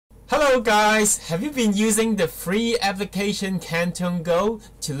Hello guys! Have you been using the free application Canton Go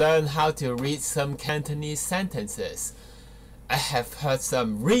to learn how to read some Cantonese sentences? I have heard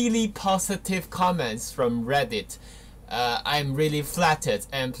some really positive comments from Reddit. I'm really flattered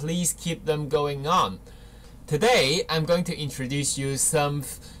and please keep them going on. Today I'm going to introduce you some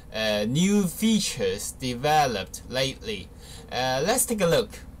new features developed lately. Let's take a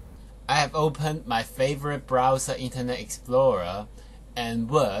look. I have opened my favorite browser, Internet Explorer, and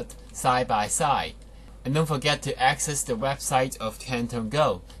Word side by side. And don't forget to access the website of Canton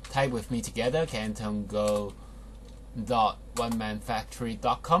Go. Type with me together,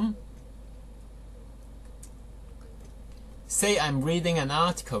 cantongo.onemanfactory.com. Say I'm reading an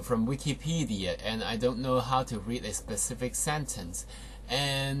article from Wikipedia and I don't know how to read a specific sentence,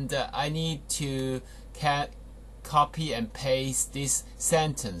 and I need to copy and paste this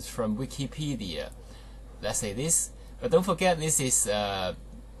sentence from Wikipedia. Let's say this. But don't forget, this is a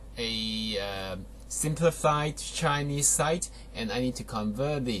simplified Chinese site, and I need to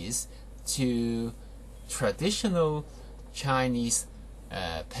convert this to traditional Chinese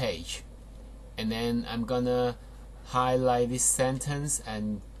page. And then I'm gonna highlight this sentence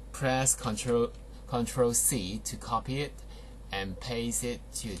and press Control C to copy it and paste it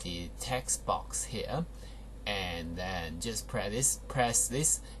to the text box here. And then just press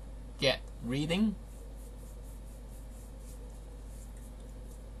this, get reading.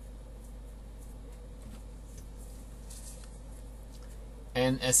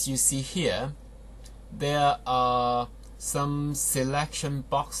 And as you see here, there are some selection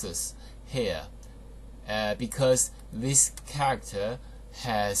boxes here because this character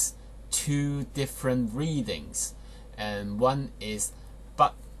has two different readings, and one is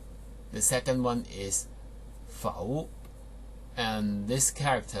but, the second one is fao, and this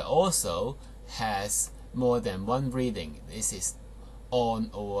character also has more than one reading. This is on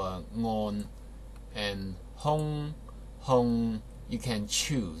or ngon, and hong. You can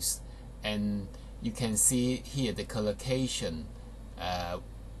choose, and you can see here the collocation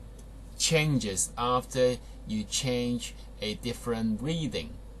changes after you change a different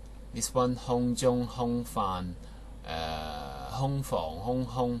reading. This one, hong zhong, hong fan, hong fang,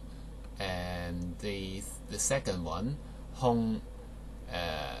 hong, and the second one, hong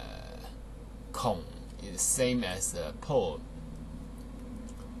kong, is the same as the poem.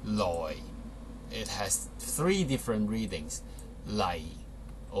 Loi, it has three different readings. Lai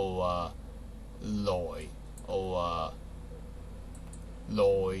or loi or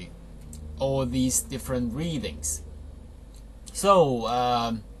loi, all these different readings. So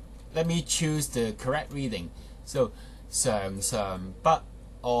let me choose the correct reading. So 常常不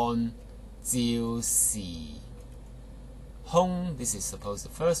按照時空, this is supposed the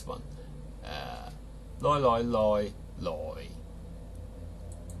first one. 來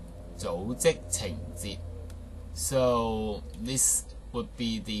組織情節. So this would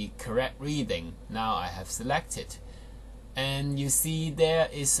be the correct reading. Now I have selected, and you see there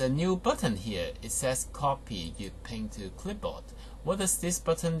is a new button here. It says copy, you pin to clipboard. What does this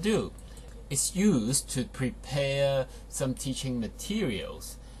button do? It's used to prepare some teaching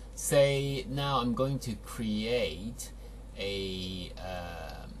materials. Say now I'm going to create a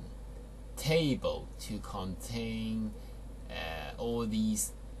table to contain all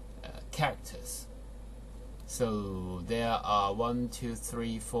these characters. So there are 1, 2,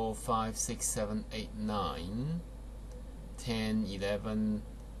 3, 4, 5, 6, 7, 8, 9, 10, 11,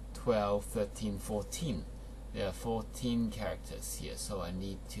 12, 13, 14. There are 14 characters here, so I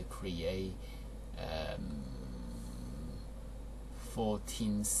need to create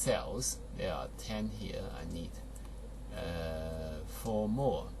 14 cells. There are 10 here. I need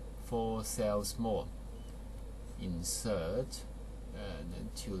 4 cells more. Insert, and then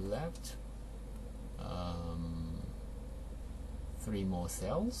 2 left. 3 more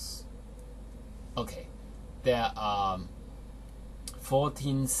cells. Okay, there are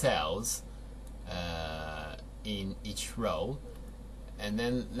 14 cells in each row, and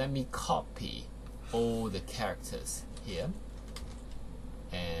then let me copy all the characters here,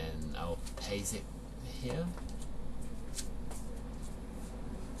 and I'll paste it here.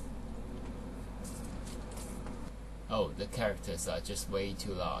 Oh, the characters are just way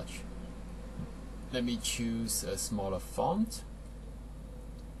too large. Let me choose a smaller font.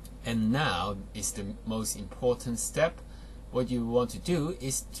 And now is the most important step. What you want to do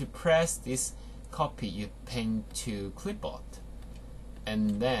is to press this copy, you pin to clipboard,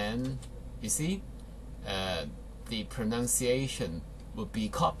 and then you see the pronunciation will be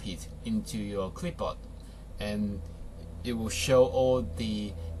copied into your clipboard, and it will show all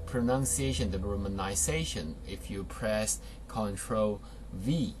the pronunciation, the romanization, if you press Ctrl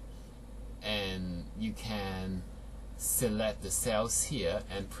V. you can select the cells here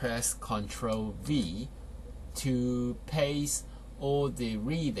and press Ctrl V to paste all the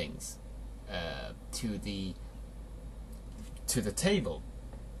readings to the table.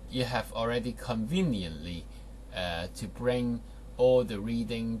 You have already conveniently to bring all the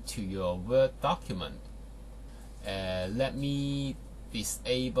reading to your Word document. Let me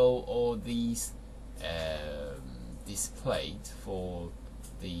disable all these displayed for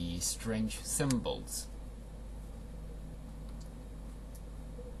the strange symbols.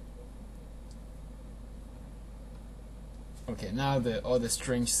 Okay, now all the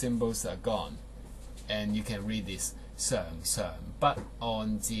strange symbols are gone, and you can read this 常常不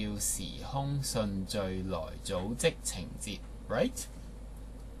按照時空順序來組織情節, right?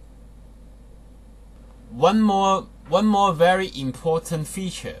 One more very important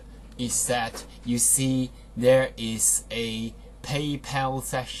feature is that you see there is a PayPal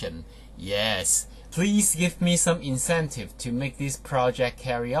section. Yes, please give me some incentive to make this project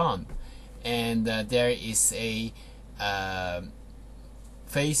carry on. And there is a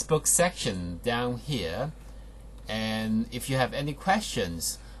Facebook section down here. And if you have any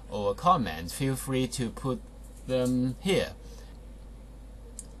questions or comments, feel free to put them here.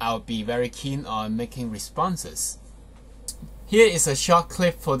 I'll be very keen on making responses. Here is a short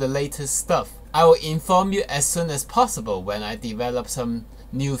clip for the latest stuff. I will inform you as soon as possible when I develop some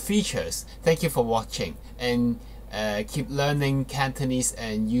new features. Thank you for watching, and keep learning Cantonese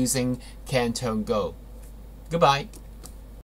and using CanTone Go. Goodbye.